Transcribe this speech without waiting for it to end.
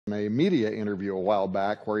in a media interview a while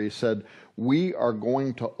back where he said, we are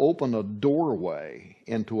going to open a doorway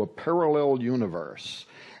into a parallel universe.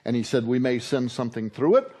 And he said, we may send something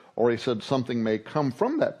through it, or he said something may come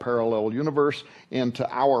from that parallel universe into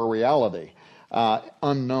our reality.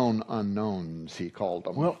 Unknown unknowns, he called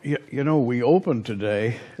them. Well, you know, we opened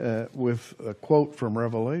today with a quote from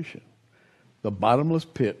Revelation. The bottomless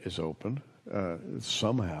pit is open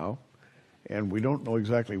somehow, and we don't know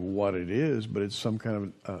exactly what it is, but it's some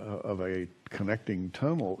kind of a connecting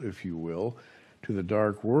tunnel, if you will, to the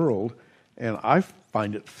dark world. And I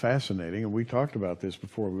find it fascinating, and we talked about this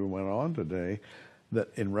before we went on today, that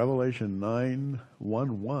in Revelation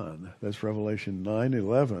 9:1:1, that's Revelation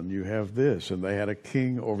 9:11, you have this, and they had a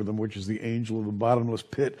king over them, which is the angel of the bottomless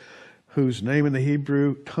pit, whose name in the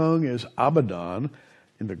Hebrew tongue is Abaddon.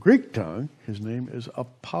 In the Greek tongue, his name is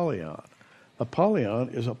Apollyon. Apollyon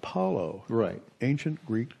is Apollo, right? Ancient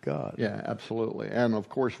Greek god. Yeah, absolutely. And of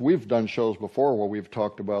course, we've done shows before where we've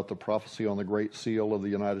talked about the prophecy on the Great Seal of the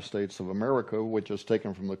United States of America, which is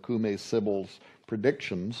taken from the Cumae Sibyl's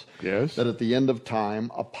predictions. Yes. That at the end of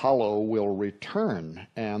time, Apollo will return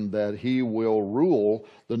and that he will rule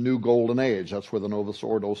the new golden age. That's where the Novus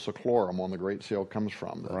Ordo Seclorum on the Great Seal comes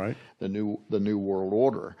from. Right. The new world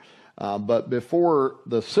order. But before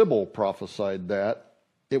the Sibyl prophesied that,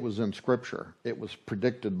 it was in Scripture. It was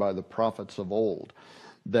predicted by the prophets of old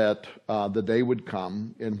that the day would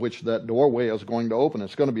come in which that doorway is going to open.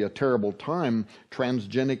 It's going to be a terrible time.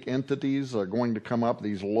 Transgenic entities are going to come up,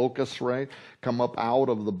 these locusts, right, come up out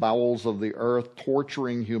of the bowels of the earth,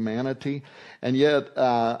 torturing humanity. And yet,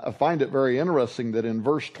 I find it very interesting that in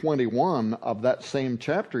verse 21 of that same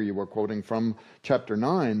chapter you were quoting from, chapter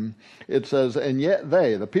 9, it says, and yet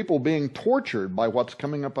they, the people being tortured by what's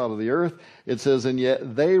coming up out of the earth, it says, and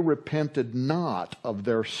yet they repented not of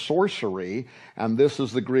their sorcery. And this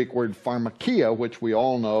is the Greek word pharmakia, which we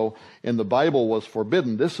all know in the Bible was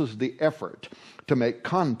forbidden. This is the effort to make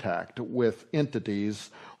contact with entities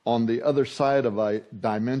on the other side of a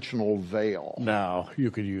dimensional veil. Now, you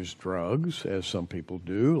could use drugs, as some people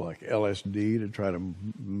do, like LSD, to try to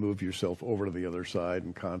move yourself over to the other side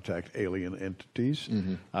and contact alien entities.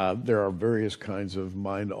 Mm-hmm. There are various kinds of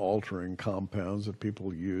mind-altering compounds that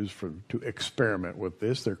people use to experiment with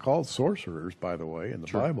this. They're called sorcerers, by the way, in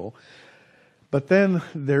the Bible. But then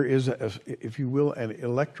there is, if you will, an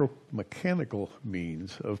electromechanical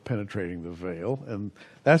means of penetrating the veil, and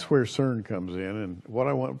that's where CERN comes in. And what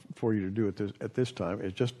I want for you to do at this time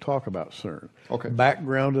is just talk about CERN. Okay.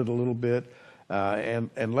 Background it a little bit,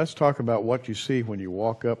 and let's talk about what you see when you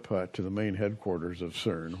walk up to the main headquarters of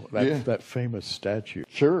CERN, that famous statue.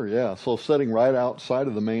 Sure, yeah. So sitting right outside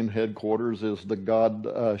of the main headquarters is the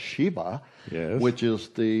god Shiva, which is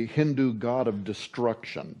the Hindu god of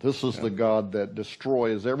destruction. This is the god that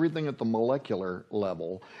destroys everything at the molecular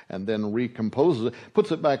level and then recomposes it,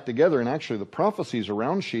 puts it back together. And actually the prophecies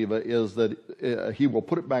around Shiva is that he will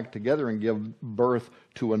put it back together and give birth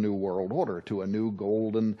to a new world order, to a new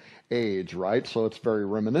golden age, right? So it's very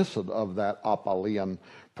reminiscent of that Apollyon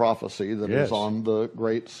prophecy that is on the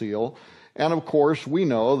Great Seal. And of course, we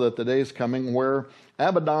know that the day is coming where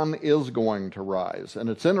Abaddon is going to rise. And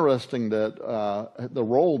it's interesting that the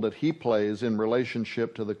role that he plays in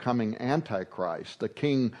relationship to the coming Antichrist, the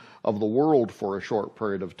king of the world for a short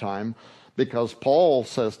period of time, because Paul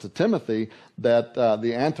says to Timothy that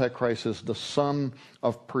the Antichrist is the son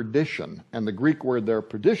of perdition. And the Greek word there,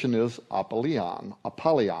 perdition, is Apollyon,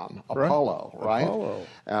 Apollo, right? Apollo.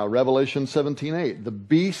 Revelation 17:8, the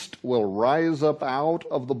beast will rise up out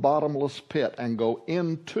of the bottomless pit and go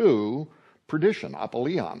into perdition,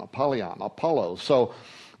 Apollyon, Apollo. So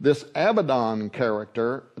this Abaddon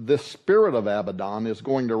character, this spirit of Abaddon, is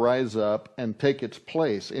going to rise up and take its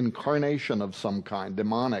place, incarnation of some kind,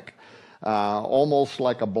 demonic. Almost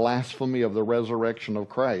like a blasphemy of the resurrection of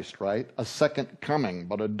Christ, right? A second coming,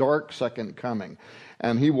 but a dark second coming.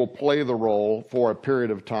 And he will play the role for a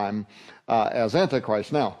period of time as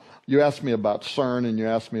Antichrist. Now, you asked me about CERN and you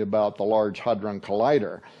asked me about the Large Hadron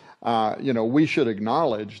Collider. We should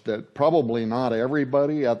acknowledge that probably not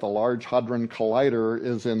everybody at the Large Hadron Collider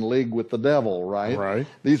is in league with the devil, right? Right.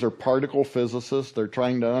 These are particle physicists. They're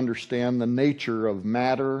trying to understand the nature of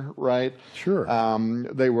matter, right? Sure.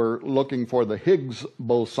 They were looking for the Higgs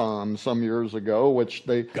boson some years ago, which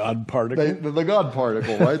God particle? the God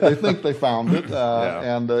particle, right? They think they found it,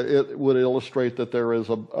 and it would illustrate that there is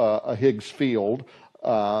a Higgs field.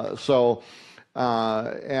 But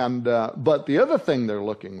the other thing they're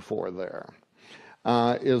looking for there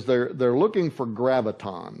is they're looking for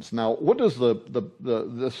gravitons. Now, what does the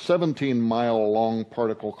 17-mile long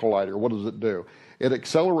particle collider, what does it do? It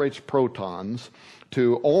accelerates protons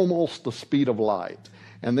to almost the speed of light.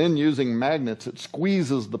 and then using magnets, it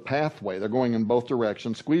squeezes the pathway. They're going in both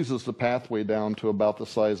directions, squeezes the pathway down to about the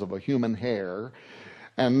size of a human hair.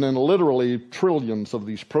 And then literally trillions of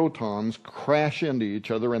these protons crash into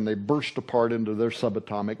each other and they burst apart into their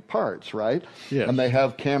subatomic parts, right? Yes. And they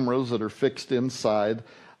have cameras that are fixed inside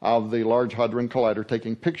of the Large Hadron Collider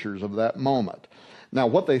taking pictures of that moment. Now,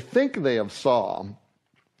 what they think they have saw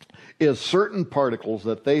is certain particles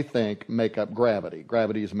that they think make up gravity.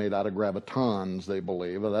 Gravity is made out of gravitons, they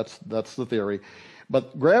believe. That's the theory.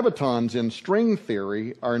 But gravitons in string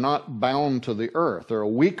theory are not bound to the Earth. They're a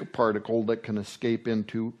weak particle that can escape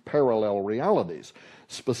into parallel realities.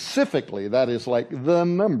 Specifically, that is like the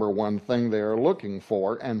number one thing they are looking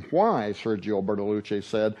for, and why Sergio Bertolucci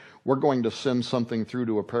said, we're going to send something through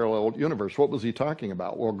to a parallel universe. What was he talking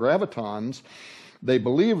about? Well, gravitons, they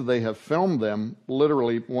believe they have filmed them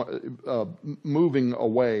literally moving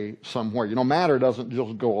away somewhere. You know, matter doesn't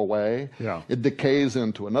just go away. Yeah. It decays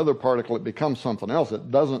into another particle. It becomes something else.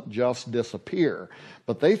 It doesn't just disappear.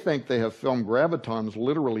 But they think they have filmed gravitons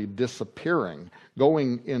literally disappearing,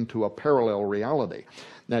 going into a parallel reality.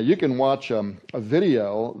 Now, you can watch a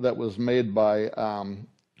video that was made by...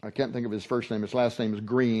 I can't think of his first name. His last name is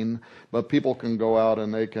Green, but people can go out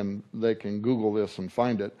and they can Google this and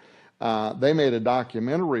find it. They made a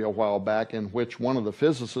documentary a while back in which one of the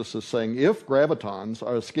physicists is saying, if gravitons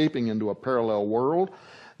are escaping into a parallel world,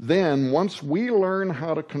 then once we learn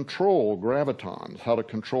how to control gravitons, how to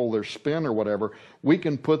control their spin or whatever, we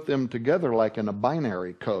can put them together like in a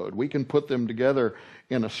binary code. We can put them together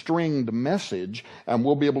in a stringed message, and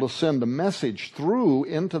we'll be able to send a message through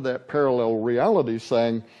into that parallel reality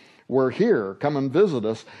saying, we're here, come and visit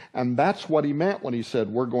us. And that's what he meant when he said,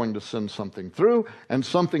 we're going to send something through and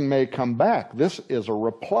something may come back. This is a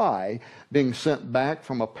reply being sent back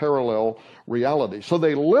from a parallel reality. So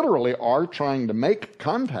they literally are trying to make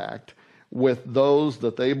contact with those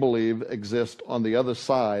that they believe exist on the other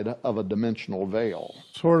side of a dimensional veil.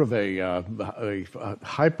 Sort of a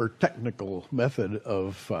hyper-technical method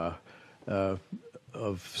of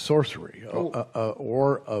sorcery,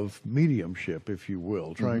 or of mediumship, if you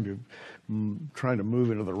will, trying to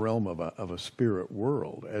move into the realm of a spirit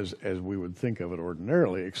world, as we would think of it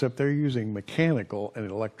ordinarily, except they're using mechanical and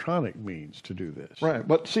electronic means to do this. Right,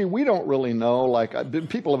 but see, we don't really know. Like,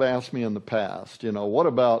 people have asked me in the past, what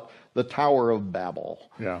about the Tower of Babel?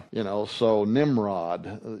 Yeah. So Nimrod,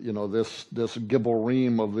 this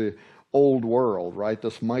Gibborim of the old world, right?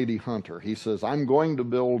 This mighty hunter. He says, I'm going to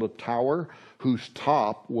build a tower whose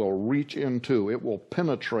top will reach into, it will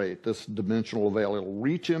penetrate this dimensional veil. It'll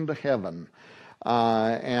reach into heaven.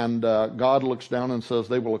 And God looks down and says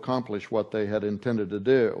they will accomplish what they had intended to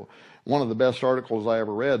do. One of the best articles I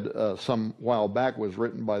ever read some while back was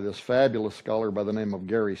written by this fabulous scholar by the name of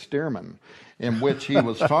Gary Stearman, in which he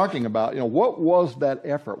was talking about, what was that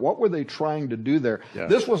effort? What were they trying to do there? Yes.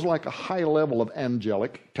 This was like a high level of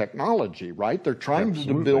angelic technology, right? They're trying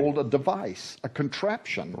to build a device, a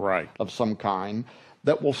contraption of some kind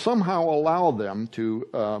that will somehow allow them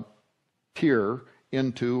to peer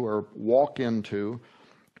into or walk into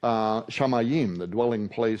Shamayim, the dwelling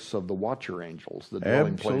place of the watcher angels, the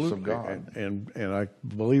dwelling place of God. And I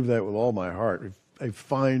believe that with all my heart. A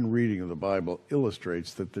fine reading of the Bible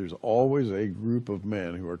illustrates that there's always a group of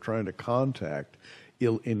men who are trying to contact,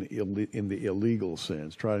 in the illegal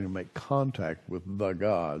sense, trying to make contact with the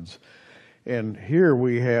gods. And here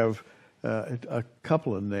we have a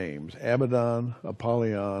couple of names, Abaddon,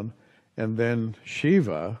 Apollyon, and then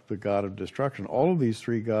Shiva, the god of destruction. All of these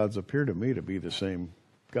three gods appear to me to be the same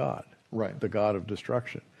God, right? The god of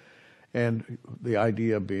destruction. And the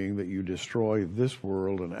idea being that you destroy this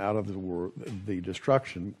world, and out of the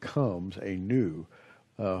destruction comes a new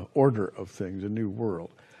order of things, a new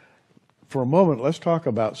world. For a moment, let's talk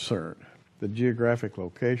about CERN. The geographic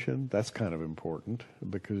location, that's kind of important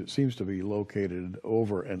because it seems to be located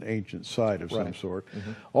over an ancient site of some sort.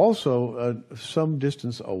 Mm-hmm. Also, some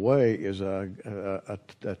distance away is a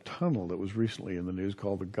tunnel that was recently in the news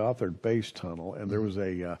called the Gothard Base Tunnel, and there was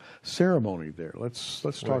a ceremony there. Let's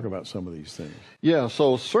talk about some of these things. Yeah,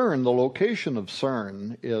 so CERN, the location of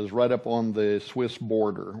CERN is right up on the Swiss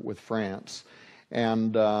border with France,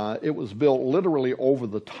 and it was built literally over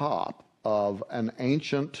the top of an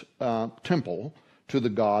ancient temple to the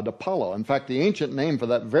god Apollo. In fact, the ancient name for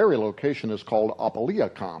that very location is called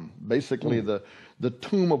Apolliacum, basically the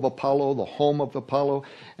tomb of Apollo, the home of Apollo.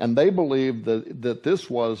 And they believe that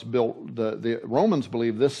this was built, the Romans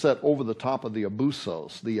believe this set over the top of the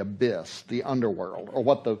Abyssos, the abyss, the underworld, or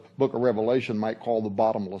what the book of Revelation might call the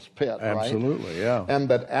bottomless pit, Absolutely, right? Yeah. And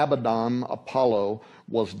that Abaddon, Apollo,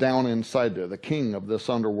 was down inside there, the king of this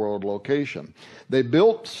underworld location. They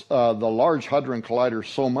built the Large Hadron Collider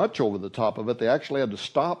so much over the top of it, they actually had to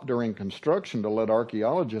stop during construction to let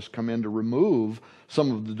archaeologists come in to remove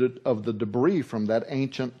some of the debris from that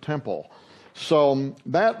ancient temple. So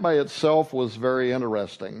that by itself was very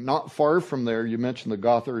interesting. Not far from there, you mentioned the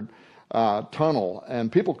Gothard Tunnel,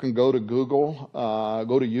 and people can go to Google,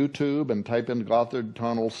 go to YouTube and type in Gothard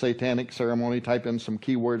Tunnel, satanic ceremony, type in some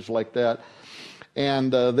keywords like that,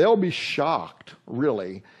 and they'll be shocked,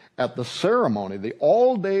 really, at the ceremony, the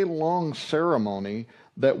all-day long ceremony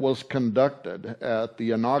that was conducted at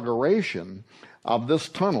the inauguration of this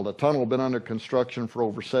tunnel. The tunnel had been under construction for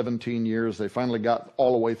over 17 years. They finally got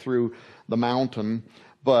all the way through the mountain.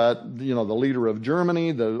 But, you know, the leader of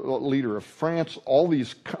Germany, the leader of France, all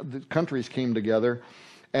these countries came together.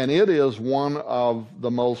 And it is one of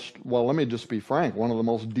the most, well, let me just be frank, one of the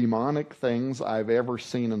most demonic things I've ever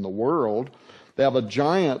seen in the world. They have a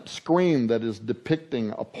giant screen that is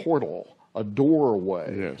depicting a portal, a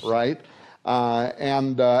doorway, yes. Right?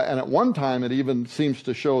 And at one time it even seems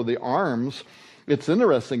to show the arms. It's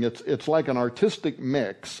interesting. It's like an artistic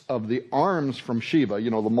mix of the arms from Shiva, you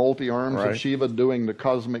know, the multi-arms right. of Shiva doing the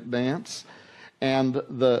cosmic dance, and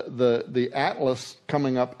the atlas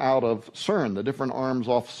coming up out of CERN, the different arms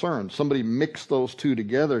off CERN. Somebody mixed those two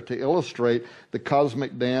together to illustrate the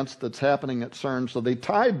cosmic dance that's happening at CERN. So they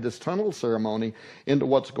tied this tunnel ceremony into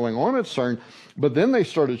what's going on at CERN, but then they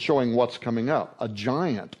started showing what's coming up. A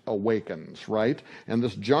giant awakens, right? And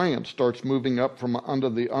this giant starts moving up from under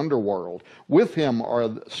the underworld. With him are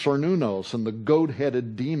Cernunnos and the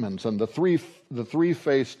goat-headed demons and the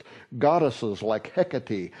three-faced goddesses like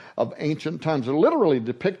Hecate of ancient times. They're literally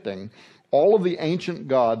depicting all of the ancient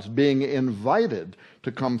gods being invited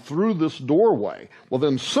to come through this doorway. Well,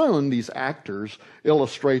 then soon these actors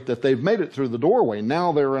illustrate that they've made it through the doorway.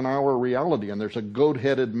 Now they're in our reality, and there's a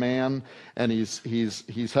goat-headed man, and he's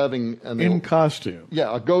having in costume.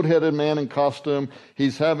 Yeah, a goat-headed man in costume.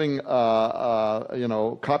 He's having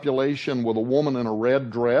copulation with a woman in a red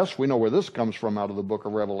dress. We know where this comes from out of the book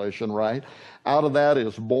of Revelation, right? Out of that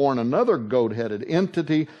is born another goat-headed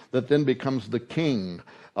entity that then becomes the king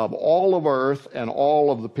of all of earth, and all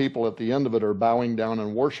of the people at the end of it are bowing down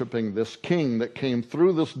and worshiping this king that came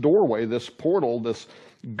through this doorway, this portal, this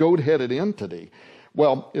goat-headed entity.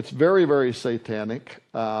 Well, it's very, very satanic,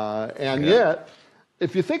 and yet,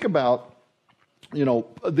 if you think about, you know,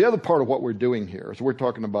 the other part of what we're doing here is we're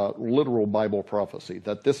talking about literal Bible prophecy,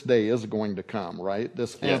 that this day is going to come, right?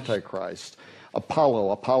 This Antichrist,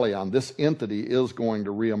 Apollyon, this entity is going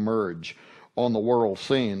to reemerge on the world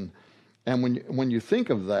scene. And when you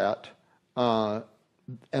think of that, and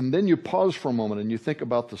then you pause for a moment and you think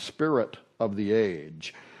about the spirit of the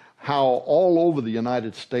age, how all over the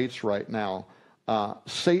United States right now,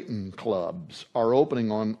 Satan clubs are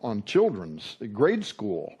opening on children's grade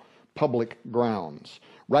school public grounds.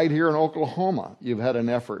 Right here in Oklahoma, you've had an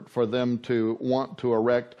effort for them to want to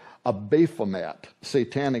erect a Baphomet,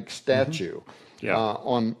 satanic statue. Mm-hmm. Yeah.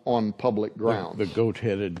 On public grounds. The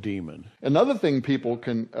goat-headed demon. Another thing people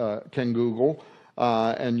can Google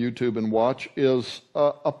and YouTube and watch is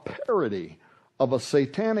a parody of a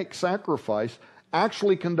satanic sacrifice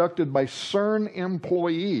actually conducted by CERN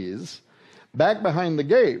employees back behind the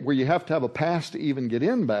gate, where you have to have a pass to even get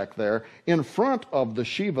in back there, in front of the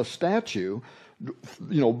Shiva statue,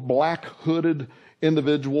 you know, black hooded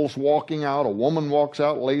individuals walking out. A woman walks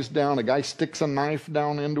out, lays down, a guy sticks a knife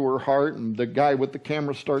down into her heart, and the guy with the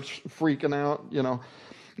camera starts freaking out, you know.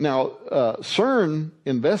 Now, CERN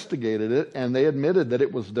investigated it, and they admitted that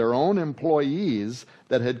it was their own employees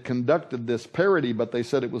that had conducted this parody, but they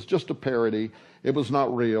said it was just a parody. It was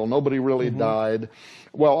not real. Nobody really died.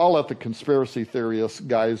 Well, I'll let the conspiracy theorists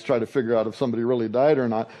guys try to figure out if somebody really died or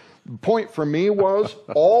not. The point for me was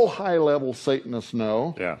all high-level Satanists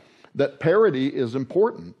know that parody is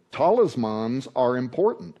important. Talismans are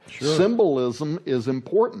important. Sure. Symbolism is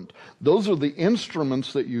important. Those are the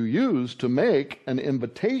instruments that you use to make an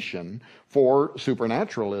invitation for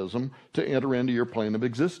supernaturalism to enter into your plane of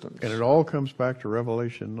existence. And it all comes back to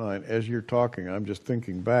Revelation 9. As you're talking, I'm just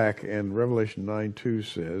thinking back, and Revelation 9:2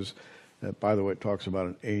 says, by the way, it talks about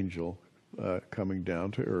an angel coming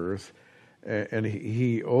down to earth, and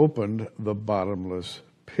he opened the bottomless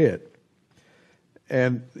pit.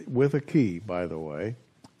 And with a key, by the way.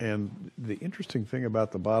 And the interesting thing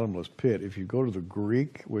about the bottomless pit, if you go to the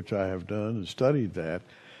Greek, which I have done and studied that,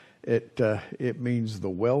 it means the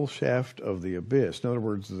well shaft of the abyss. In other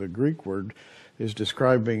words, the Greek word is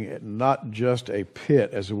describing not just a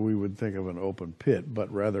pit as we would think of an open pit,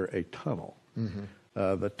 but rather a tunnel. Mm-hmm.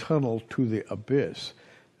 The tunnel to the abyss.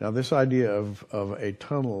 Now, this idea of a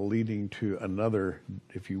tunnel leading to another,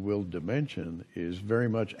 if you will, dimension is very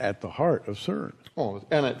much at the heart of CERN. Oh,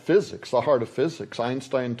 and at physics, the heart of physics.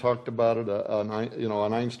 Einstein talked about it,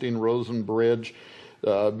 an Einstein-Rosen bridge,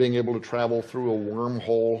 being able to travel through a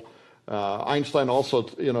wormhole. Einstein also,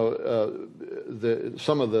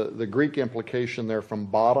 some of the Greek implication there from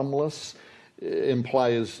bottomless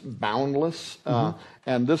implies boundless.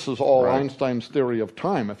 And this is all right. Einstein's theory of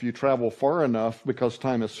time. If you travel far enough, because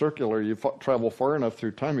time is circular, you travel far enough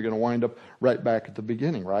through time, you're going to wind up right back at the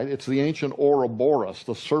beginning, right? It's the ancient Ouroboros,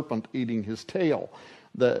 the serpent eating his tail,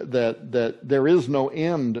 that there is no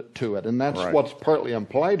end to it. And that's right. What's partly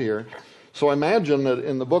implied here. So imagine that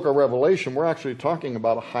in the book of Revelation, we're actually talking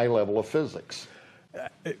about a high level of physics.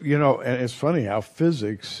 And it's funny how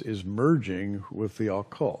physics is merging with the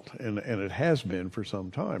occult, and it has been for some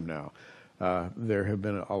time now. There have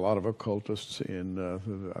been a lot of occultists in,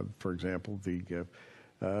 for example, the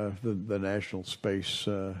National Space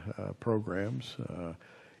programs,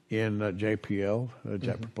 in JPL,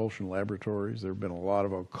 Jet Propulsion Laboratories. There have been a lot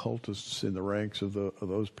of occultists in the ranks of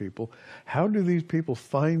those people. How do these people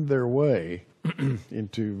find their way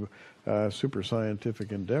into super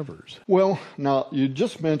scientific endeavors? Well, now you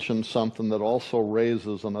just mentioned something that also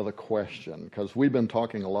raises another question, because we've been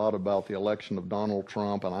talking a lot about the election of Donald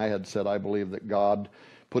Trump, and I had said I believe that God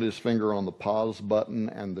put his finger on the pause button,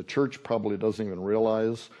 and the church probably doesn't even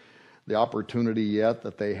realize the opportunity yet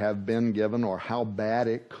that they have been given, or how bad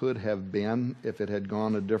it could have been if it had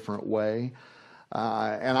gone a different way.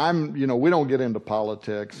 And we don't get into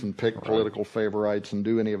politics and pick political favorites and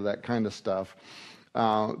do any of that kind of stuff.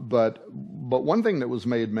 But one thing that was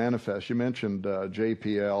made manifest, you mentioned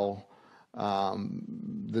JPL,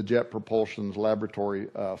 the Jet Propulsion's laboratory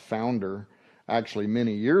founder, actually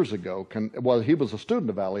many years ago. He was a student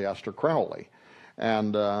of Aleister Crowley,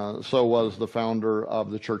 and so was the founder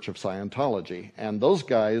of the Church of Scientology. And those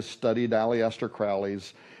guys studied Aleister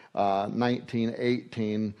Crowley's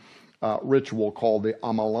 1918 ritual called the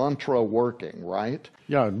Amalantra working, right?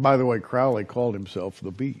 Yeah, and by the way, Crowley called himself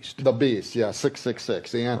the Beast. The Beast, yeah,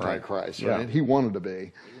 666, the Antichrist, right? Yeah. He wanted to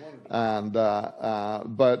be. And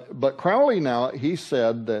but Crowley now, he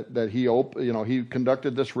said that he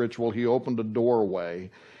conducted this ritual, he opened a doorway,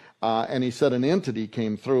 and he said an entity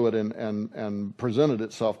came through it and presented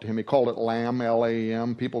itself to him. He called it Lam,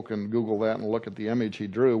 L-A-M. People can Google that and look at the image he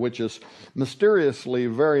drew, which is mysteriously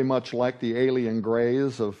very much like the alien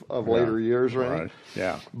grays of later years, right? Right,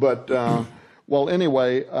 yeah. But, well,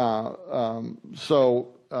 anyway,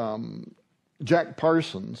 Jack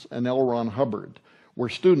Parsons and L. Ron Hubbard were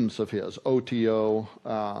students of his, OTO,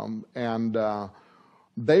 and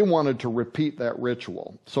they wanted to repeat that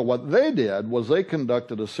ritual. So what they did was they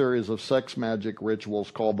conducted a series of sex magic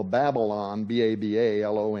rituals called the Babylon,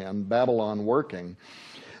 B-A-B-A-L-O-N, Babylon working.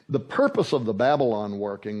 The purpose of the Babylon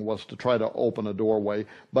working was to try to open a doorway,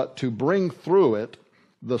 but to bring through it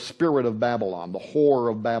the spirit of Babylon, the horror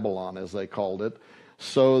of Babylon, as they called it,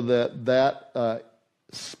 so that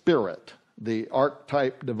spirit, the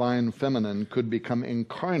archetype divine feminine, could become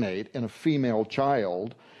incarnate in a female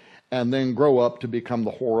child and then grow up to become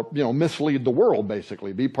the horror, mislead the world,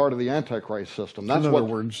 basically, be part of the Antichrist system. That's in other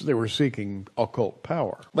words, they were seeking occult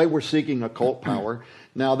power. They were seeking occult power.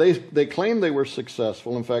 Now, they claim they were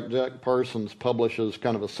successful. In fact, Jack Parsons publishes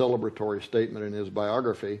kind of a celebratory statement in his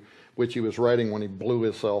biography, which he was writing when he blew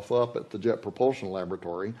himself up at the Jet Propulsion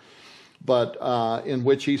Laboratory, but in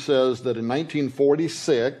which he says that in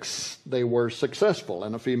 1946, they were successful,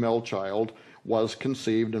 and a female child was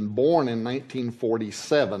conceived and born in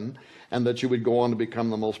 1947, and that you would go on to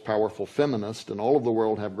become the most powerful feminist, and all of the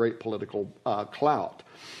world have great political clout.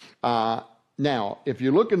 Now, if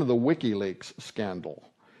you look into the WikiLeaks scandal,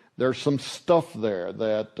 there's some stuff there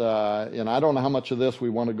that, and I don't know how much of this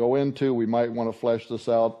we want to go into. We might want to flesh this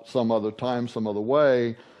out some other time, some other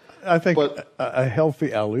way. I think a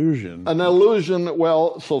healthy allusion. An allusion,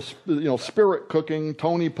 well, so, Spirit Cooking,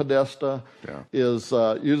 Tony Podesta is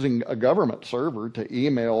using a government server to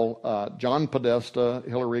email John Podesta,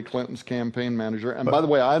 Hillary Clinton's campaign manager. And by the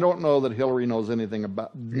way, I don't know that Hillary knew anything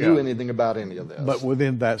about any of this. But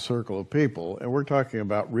within that circle of people, and we're talking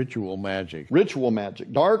about ritual magic. Ritual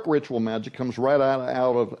magic. Dark ritual magic comes right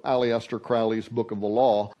out of Aleister Crowley's Book of the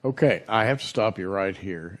Law. Okay, I have to stop you right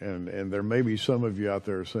here. And there may be some of you out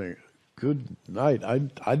there saying, good night,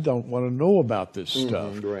 I don't want to know about this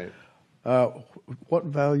stuff. Right. What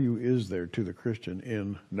value is there to the Christian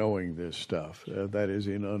in knowing this stuff? That is,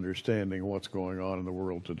 in understanding what's going on in the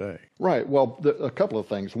world today. Right. Well, a couple of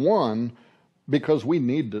things. One, because we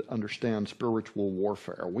need to understand spiritual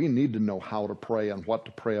warfare. We need to know how to pray and what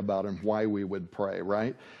to pray about and why we would pray,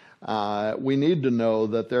 right? We need to know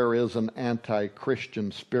that there is an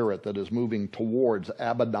anti-Christian spirit that is moving towards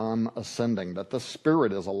Abaddon ascending, that the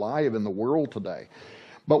spirit is alive in the world today.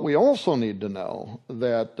 But we also need to know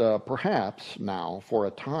that perhaps now, for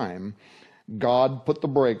a time, God put the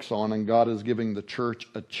brakes on, and God is giving the church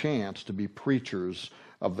a chance to be preachers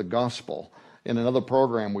of the gospel. In another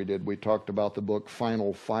program we did, we talked about the book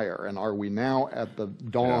Final Fire, and are we now at the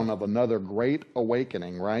dawn of another great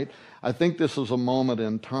awakening, right? I think this is a moment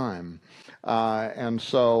in time. And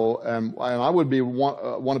I would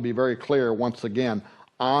want to be very clear once again,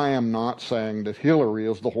 I am not saying that Hillary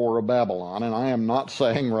is the whore of Babylon, and I am not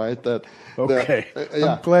saying, right, that... Okay,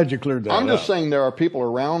 I'm glad you cleared that up. I'm just saying there are people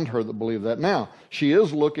around her that believe that. Now, she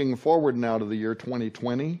is looking forward now to the year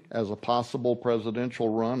 2020 as a possible presidential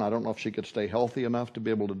run. I don't know if she could stay healthy enough to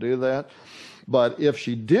be able to do that. But if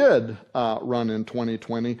she did run in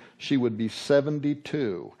 2020, she would be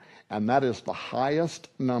 72, and that is the highest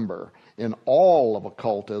number in all of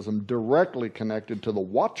occultism, directly connected to the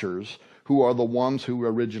Watchers, who are the ones who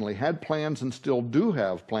originally had plans and still do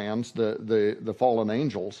have plans, the fallen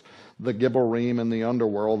angels, the Gibborim in the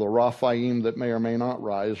underworld, the Raphaim that may or may not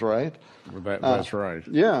rise, right? That's right.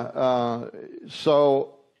 Yeah.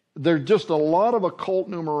 So there's just a lot of occult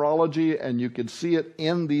numerology, and you could see it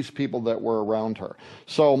in these people that were around her.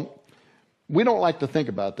 So we don't like to think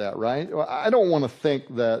about that, right? I don't want to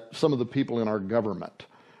think that some of the people in our government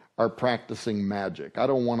are practicing magic. I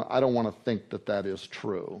don't want to think that that is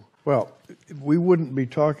true. Well, we wouldn't be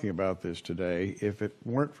talking about this today if it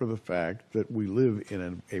weren't for the fact that we live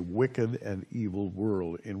in a wicked and evil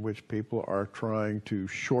world in which people are trying to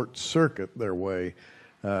short-circuit their way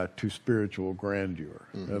to spiritual grandeur.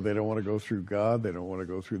 Mm-hmm. They don't want to go through God. They don't want to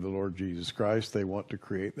go through the Lord Jesus Christ. They want to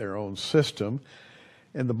create their own system.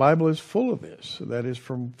 And the Bible is full of this. That is,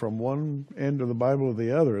 from one end of the Bible to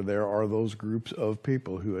the other, there are those groups of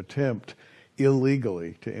people who attempt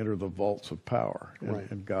illegally to enter the vaults of power,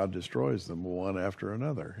 and God destroys them one after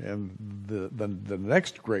another. And the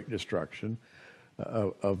next great destruction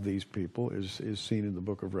of these people is seen in the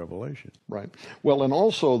book of Revelation. Right. Well, and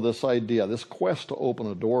also this idea, this quest to open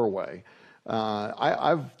a doorway.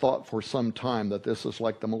 I've thought for some time that this is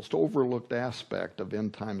like the most overlooked aspect of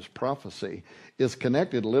end times prophecy, is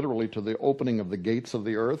connected literally to the opening of the gates of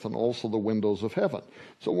the earth and also the windows of heaven.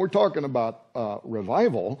 So we're talking about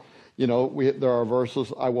revival. You know, there are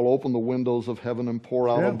verses, I will open the windows of heaven and pour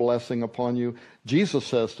out a blessing upon you. Jesus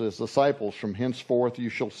says to his disciples, from henceforth you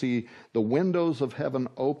shall see the windows of heaven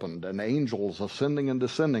opened and angels ascending and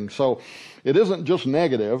descending. So it isn't just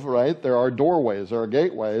negative, right? There are doorways, there are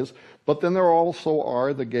gateways, but then there also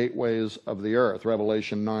are the gateways of the earth.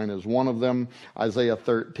 Revelation 9 is one of them. Isaiah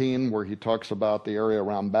 13, where he talks about the area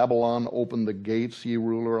around Babylon, open the gates, ye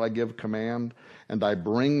ruler, I give command, and I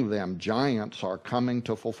bring them. Giants are coming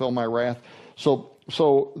to fulfill my wrath. So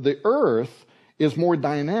the earth is more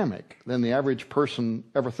dynamic than the average person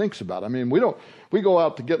ever thinks about. I mean, we go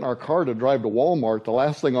out to get in our car to drive to Walmart. The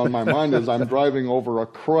last thing on my mind is I'm driving over a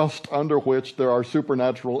crust under which there are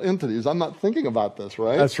supernatural entities. I'm not thinking about this,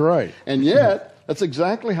 right? That's right. And yet, that's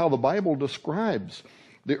exactly how the Bible describes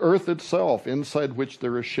the earth itself, inside which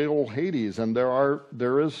there is Sheol Hades, and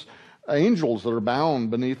there is angels that are bound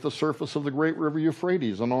beneath the surface of the great river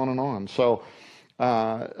Euphrates, and on and on. So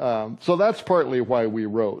that's partly why we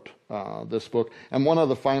wrote this book. And one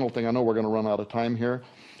other final thing, I know we're going to run out of time here.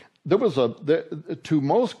 To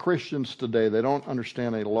most Christians today, they don't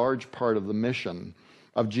understand a large part of the mission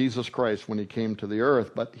of Jesus Christ when he came to the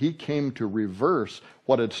earth, but he came to reverse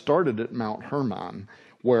what had started at Mount Hermon,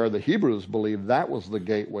 where the Hebrews believed that was the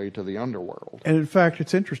gateway to the underworld. And in fact,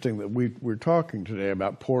 it's interesting that we're talking today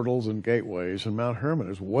about portals and gateways, and Mount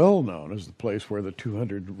Hermon is well known as the place where the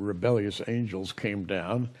 200 rebellious angels came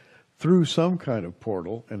down through some kind of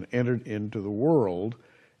portal and entered into the world,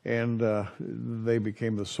 and they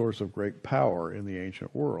became the source of great power in the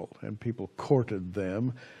ancient world, and people courted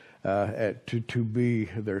them to be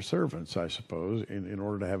their servants, I suppose, in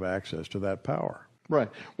order to have access to that power. Right.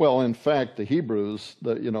 Well, in fact, the Hebrews,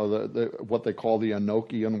 what they call the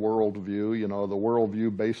Enochian worldview, the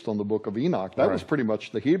worldview based on the book of Enoch, that was pretty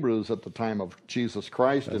much the Hebrews at the time of Jesus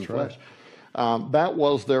Christ in flesh. That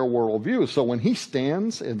was their worldview. So when he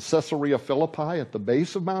stands in Caesarea Philippi at the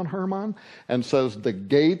base of Mount Hermon and says, the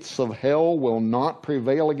gates of hell will not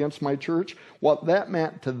prevail against my church, what that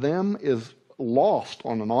meant to them is lost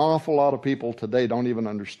on an awful lot of people today, don't even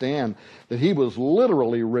understand that he was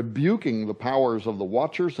literally rebuking the powers of the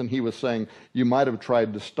Watchers, and he was saying, you might have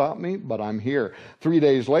tried to stop me, but I'm here. 3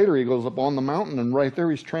 days later, he goes up on the mountain, and right there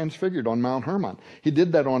he's transfigured on Mount Hermon. He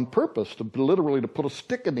did that on purpose, literally to put a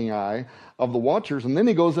stick in the eye of the Watchers, and then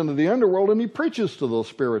he goes into the underworld and he preaches to those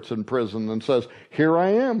spirits in prison and says, here I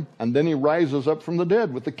am. And then he rises up from the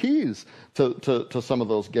dead with the keys to some of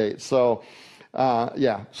those gates. So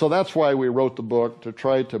so that's why we wrote the book, to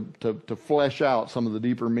try to flesh out some of the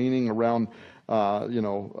deeper meaning around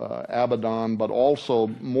Abaddon, but also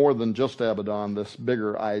more than just Abaddon, this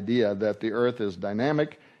bigger idea that the earth is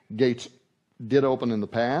dynamic. Gates did open in the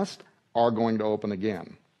past, are going to open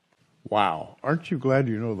again. Wow. Aren't you glad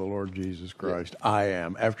you know the Lord Jesus Christ? Yeah. I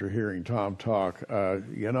am. After hearing Tom talk,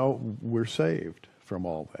 we're saved from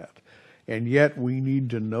all that. And yet we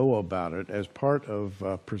need to know about it as part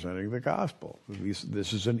of presenting the gospel.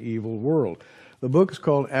 This is an evil world. The book is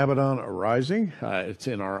called Abaddon Arising. It's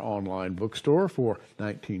in our online bookstore for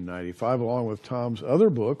 $19.95, along with Tom's other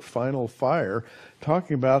book, Final Fire,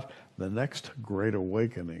 talking about the next Great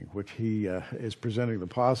Awakening, which he is presenting the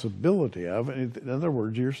possibility of. In other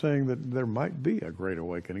words, you're saying that there might be a Great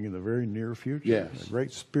Awakening in the very near future. Yes. A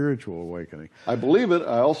great spiritual awakening. I believe it.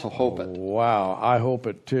 I also hope it. Wow. I hope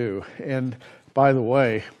it too. And by the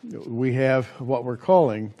way, we have what we're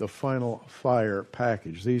calling the Final Fire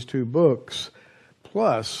package. These two books,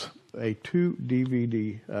 plus a 2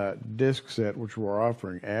 DVD disc set, which we're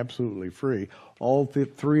offering absolutely free. All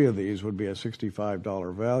three of these would be a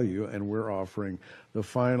 $65 value, and we're offering the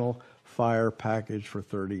Final Fire package for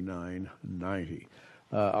 $39.90.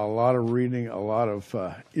 A lot of reading, a lot of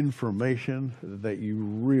information that you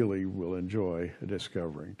really will enjoy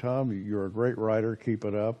discovering. Tom, you're a great writer. Keep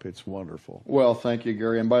it up. It's wonderful. Well, thank you,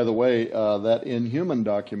 Gary. And by the way, that Inhuman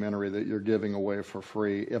documentary that you're giving away for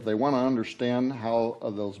free, if they want to understand how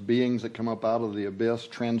those beings that come up out of the abyss,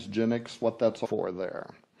 transgenics, what that's for there,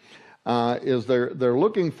 is they're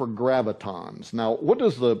looking for gravitons. Now, what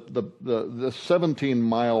does the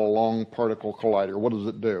 17-mile long particle collider, what does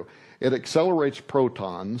it do? It accelerates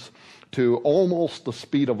protons to almost the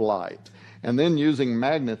speed of light. And then using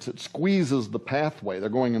magnets, it squeezes the pathway. They're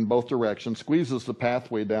going in both directions, squeezes the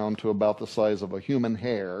pathway down to about the size of a human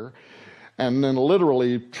hair. And then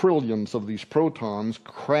literally trillions of these protons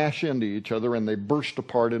crash into each other and they burst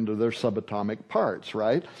apart into their subatomic parts,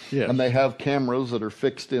 right? Yes. And they have cameras that are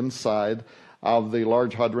fixed inside of the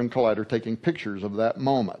Large Hadron Collider taking pictures of that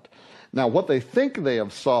moment. Now, what they think they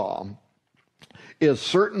have saw is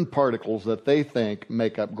certain particles that they think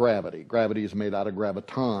make up gravity. Gravity is made out of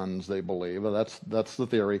gravitons, they believe. That's the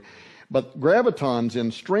theory. But gravitons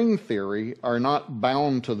in string theory are not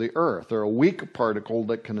bound to the Earth. They're a weak particle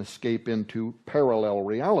that can escape into parallel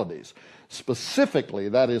realities. Specifically,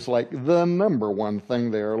 that is like the number one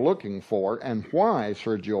thing they are looking for, and why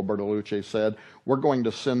Sergio Bertolucci said, we're going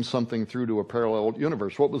to send something through to a parallel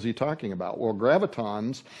universe. What was he talking about? Well,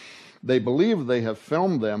 gravitons, they believe they have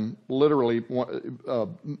filmed them literally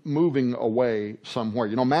moving away somewhere.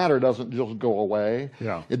 You know, matter doesn't just go away.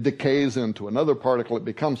 Yeah. It decays into another particle. It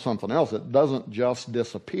becomes something else. It doesn't just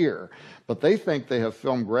disappear. But they think they have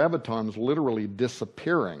filmed gravitons literally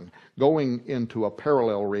disappearing, going into a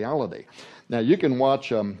parallel reality. Now, you can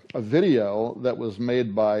watch a video that was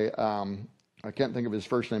made by I can't think of his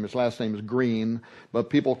first name. His last name is Green, but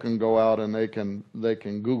people can go out and they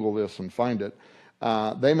can Google this and find it.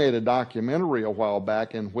 They made a documentary a while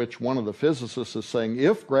back in which one of the physicists is saying,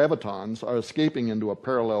 if gravitons are escaping into a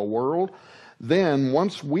parallel world, then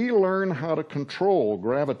once we learn how to control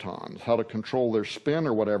gravitons, how to control their spin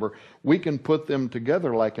or whatever, we can put them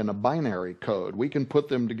together like in a binary code. We can put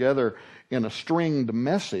them together in a stringed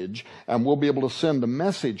message, and we'll be able to send a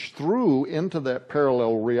message through into that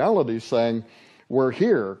parallel reality saying, we're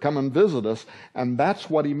here, come and visit us. And that's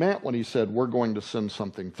what he meant when he said, we're going to send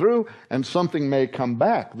something through and something may come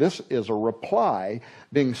back. This is a reply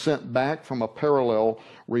being sent back from a parallel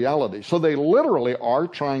reality. So they literally are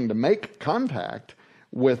trying to make contact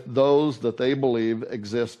with those that they believe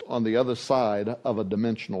exist on the other side of a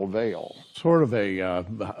dimensional veil. Sort of a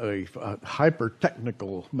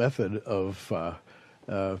hyper-technical method of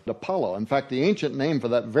Apollo. In fact, the ancient name for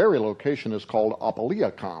that very location is called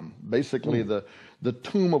Apolliacum, basically the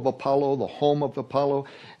tomb of Apollo, the home of Apollo.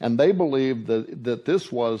 And they believe that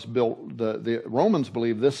this was built, the Romans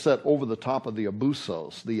believe this set over the top of the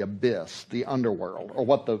Abyssos, the abyss, the underworld, or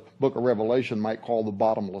what the book of Revelation might call the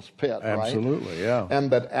bottomless pit, absolutely, right? Yeah.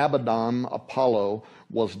 And that Abaddon, Apollo,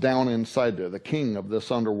 was down inside there, the king of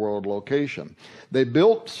this underworld location. They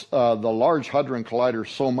built the Large Hadron Collider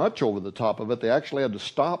so much over the top of it, they actually had to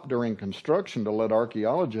stop during construction to let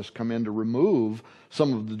archaeologists come in to remove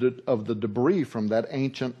some of the debris from that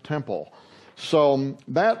ancient temple. So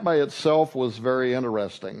that by itself was very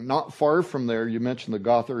interesting. Not far from there, you mentioned the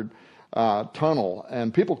Gothard Tunnel,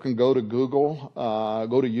 and people can go to Google,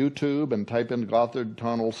 go to YouTube and type in Gothard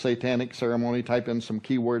Tunnel, satanic ceremony, type in some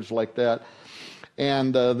keywords like that,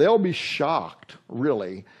 and they'll be shocked,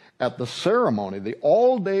 really, at the ceremony, the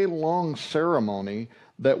all-day long ceremony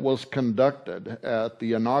that was conducted at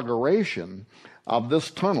the inauguration of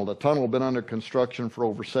this tunnel. The tunnel had been under construction for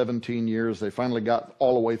over 17 years. They finally got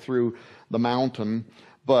all the way through the mountain.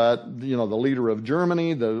 But, you know, the leader of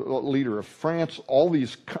Germany, the leader of France, all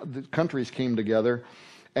these countries came together.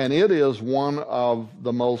 And it is one of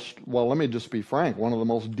the most, well, let me just be frank, one of the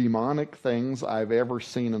most demonic things I've ever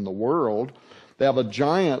seen in the world. They have a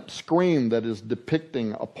giant screen that is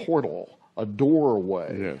depicting a portal, a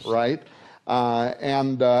doorway, yes. Right?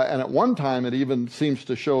 And at one time it even seems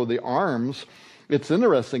to show the arms. It's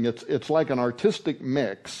interesting. It's like an artistic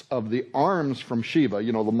mix of the arms from Shiva,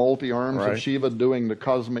 you know, the multi-arms right. of Shiva doing the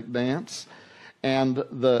cosmic dance, and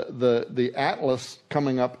the atlas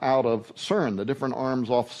coming up out of CERN, the different arms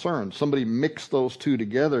off CERN. Somebody mixed those two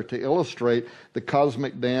together to illustrate the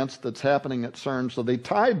cosmic dance that's happening at CERN. So they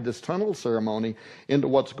tied this tunnel ceremony into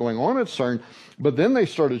what's going on at CERN, but then they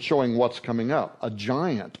started showing what's coming up. A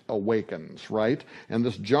giant awakens, right? And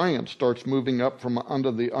this giant starts moving up from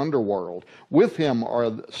under the underworld. With him are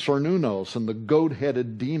Cernunnos and the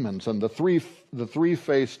goat-headed demons and the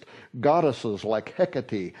three-faced goddesses like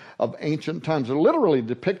Hecate of ancient times. They're literally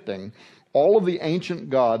depicting all of the ancient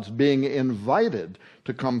gods being invited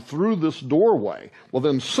to come through this doorway. Well,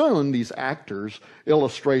 then soon these actors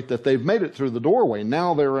illustrate that they've made it through the doorway.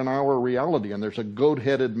 Now they're in our reality, and there's a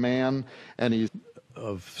goat-headed man, and he's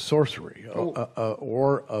of sorcery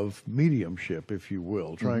or of mediumship, if you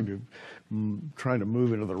will, trying to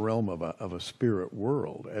move into the realm of a spirit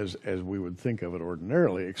world as we would think of it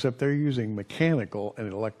ordinarily, except they're using mechanical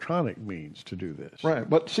and electronic means to do this. Right,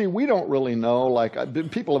 but see, we don't really know. Like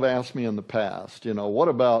people have asked me in the past, you know, what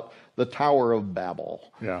about the Tower of Babel?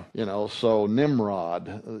 Yeah. You know, so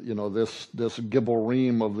Nimrod, you know, this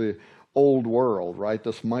Gibborim of the old world, right?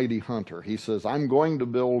 This mighty hunter. He says, I'm going to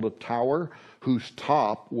build a tower whose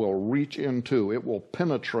top will reach into, it will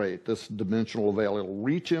penetrate this dimensional veil. It'll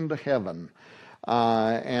reach into heaven.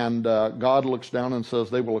 And God looks down and says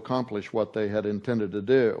they will accomplish what they had intended to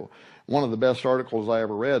do. One of the best articles I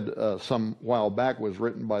ever read some while back was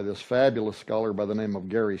written by this fabulous scholar by the name of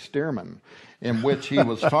Gary Stearman, in which he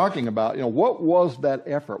was talking about, you know, what was that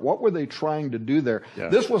effort? What were they trying to do there?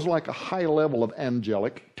 Yes. This was like a high level of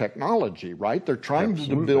angelic technology, right? They're trying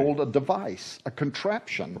to build a device, a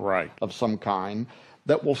contraption right. of some kind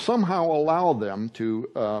that will somehow allow them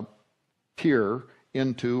to peer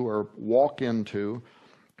into or walk into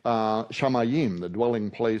Shamayim, the dwelling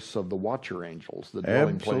place of the watcher angels, the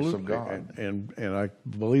dwelling Absolutely. Place of God. And I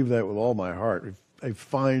believe that with all my heart. A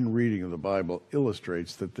fine reading of the Bible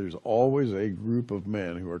illustrates that there's always a group of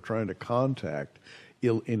men who are trying to contact,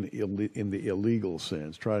 in the illegal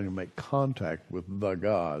sense, trying to make contact with the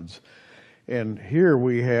gods. And here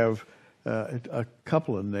we have a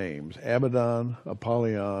couple of names, Abaddon,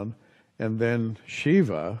 Apollyon, and then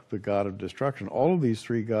Shiva, the god of destruction. All of these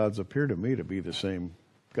three gods appear to me to be the same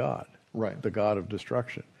God, right? The god of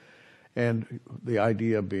destruction. And the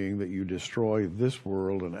idea being that you destroy this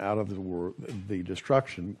world, and out of the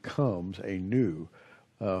destruction comes a new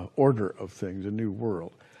order of things, a new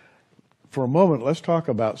world. For a moment, let's talk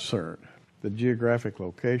about CERN. The geographic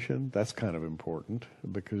location, that's kind of important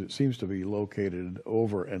because it seems to be located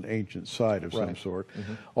over an ancient site of some sort.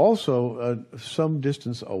 Mm-hmm. Also, some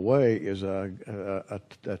distance away is a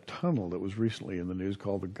tunnel that was recently in the news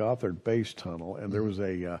called the Gothard Base Tunnel, and there was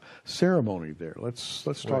a ceremony there. Let's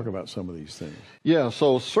talk about some of these things. Yeah,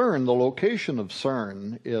 so CERN, the location of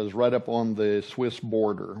CERN is right up on the Swiss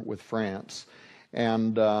border with France,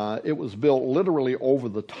 and it was built literally over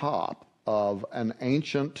the top of an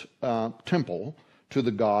ancient temple to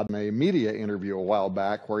the god. In a media interview a while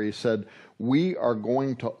back where he said, we are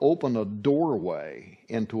going to open a doorway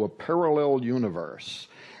into a parallel universe.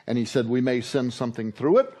 And he said, we may send something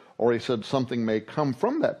through it, or he said something may come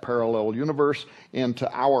from that parallel universe into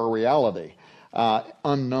our reality.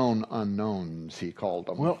 Unknown unknowns, he called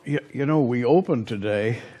them. Well, you know, we opened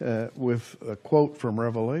today with a quote from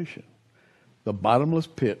Revelation. The bottomless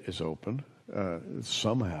pit is open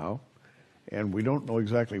somehow. And we don't know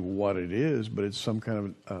exactly what it is, but it's some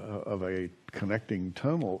kind of a connecting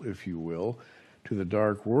tunnel, if you will, to the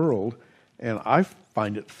dark world. And I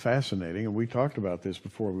find it fascinating, and we talked about this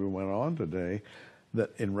before we went on today, that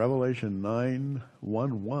in Revelation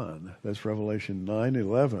 9:1:1, that's Revelation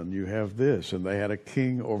 9:11, you have this, and they had a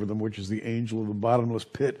king over them, which is the angel of the bottomless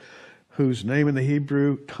pit, whose name in the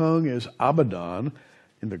Hebrew tongue is Abaddon.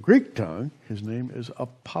 In the Greek tongue, his name is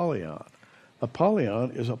Apollyon.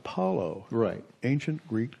 Apollyon is Apollo, right? Ancient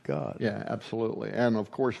Greek god. Yeah, absolutely. And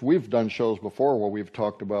of course, we've done shows before where we've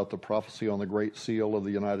talked about the prophecy on the Great Seal of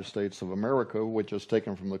the United States of America, which is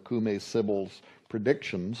taken from the Cumae Sibyl's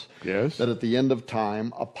predictions. Yes. That at the end of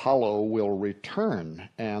time, Apollo will return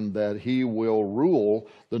and that he will rule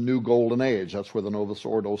the new golden age. That's where the Novus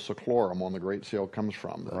Ordo Seclorum on the Great Seal comes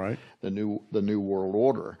from. Right. The new world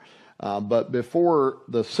order. But before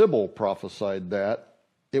the Sibyl prophesied that,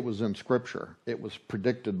 it was in Scripture. It was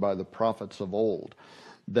predicted by the prophets of old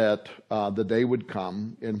that the day would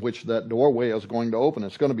come in which that doorway is going to open.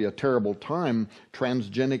 It's going to be a terrible time.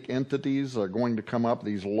 Transgenic entities are going to come up,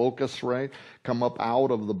 these locusts, right, come up out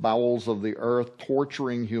of the bowels of the earth,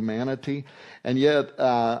 torturing humanity. And yet,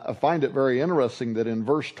 I find it very interesting that in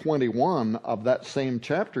verse 21 of that same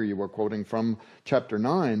chapter you were quoting from, chapter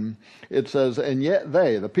 9, it says, and yet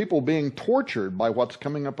they, the people being tortured by what's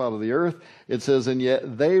coming up out of the earth, it says, and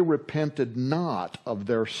yet they repented not of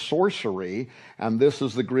their sorcery. And this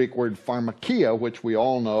is the Greek word pharmakia, which we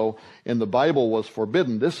all know in the Bible was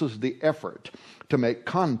forbidden. This is the effort to make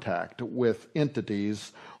contact with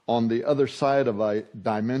entities on the other side of a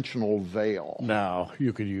dimensional veil. Now,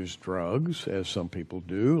 you could use drugs, as some people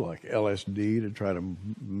do, like LSD, to try to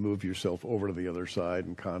move yourself over to the other side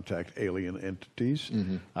and contact alien entities.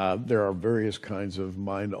 Mm-hmm. There are various kinds of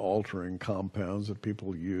mind-altering compounds that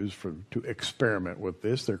people use to experiment with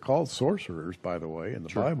this. They're called sorcerers, by the way, in the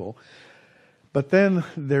Bible. But then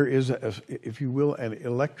there is, if you will, an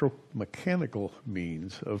electromechanical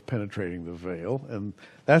means of penetrating the veil, and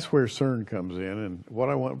that's where CERN comes in. And what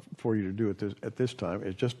I want for you to do at this time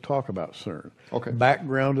is just talk about CERN. Okay.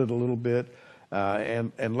 Background it a little bit,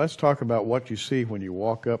 and let's talk about what you see when you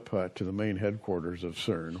walk up to the main headquarters of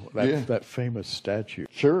CERN, that famous statue.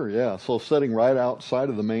 Sure, yeah. So sitting right outside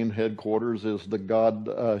of the main headquarters is the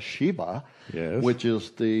god Shiva, yes, which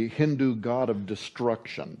is the Hindu god of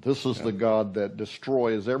destruction. This is the god that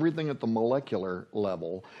destroys everything at the molecular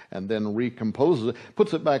level and then recomposes it,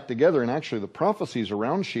 puts it back together. And actually the prophecies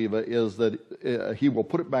around Shiva is that he will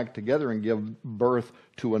put it back together and give birth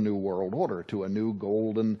to a new world order, to a new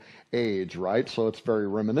golden age, right? So it's very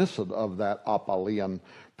reminiscent of that Apollyon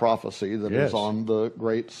prophecy that is on the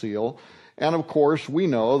Great Seal. And of course, we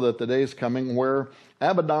know that the day is coming where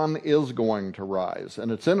Abaddon is going to rise.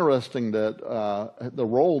 And it's interesting that the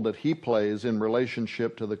role that he plays in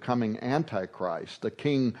relationship to the coming Antichrist, the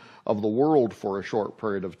king of the world for a short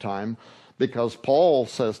period of time, because Paul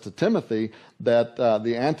says to Timothy that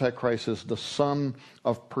the Antichrist is the son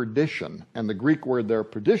of perdition. And the Greek word there,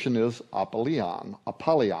 perdition, is Apollyon,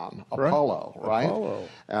 Apollo, right? Apollo.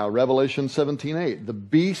 Revelation 17:8, the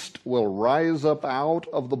beast will rise up out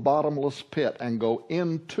of the bottomless pit and go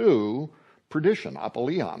into perdition,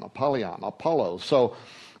 Apollyon, Apollo. So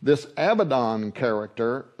this Abaddon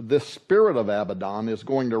character, this spirit of Abaddon, is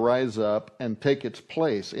going to rise up and take its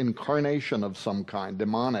place, incarnation of some kind,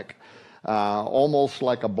 demonic. Almost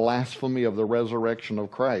like a blasphemy of the resurrection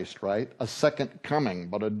of Christ, right? A second coming,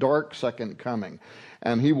 but a dark second coming.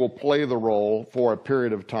 And he will play the role for a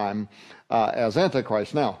period of time as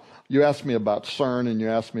Antichrist. Now, you asked me about CERN and you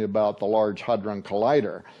asked me about the Large Hadron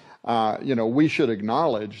Collider. We should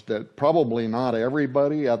acknowledge that probably not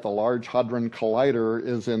everybody at the Large Hadron Collider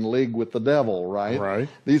is in league with the devil, right? Right.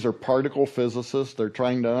 These are particle physicists. They're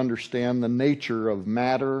trying to understand the nature of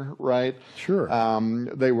matter, right? Sure.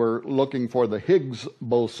 They were looking for the Higgs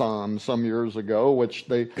boson some years ago, which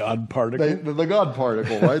God particle? the God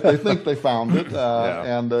particle, right? They think they found it,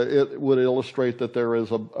 and it would illustrate that there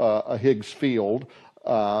is a Higgs field.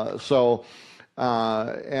 But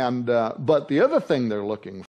the other thing they're looking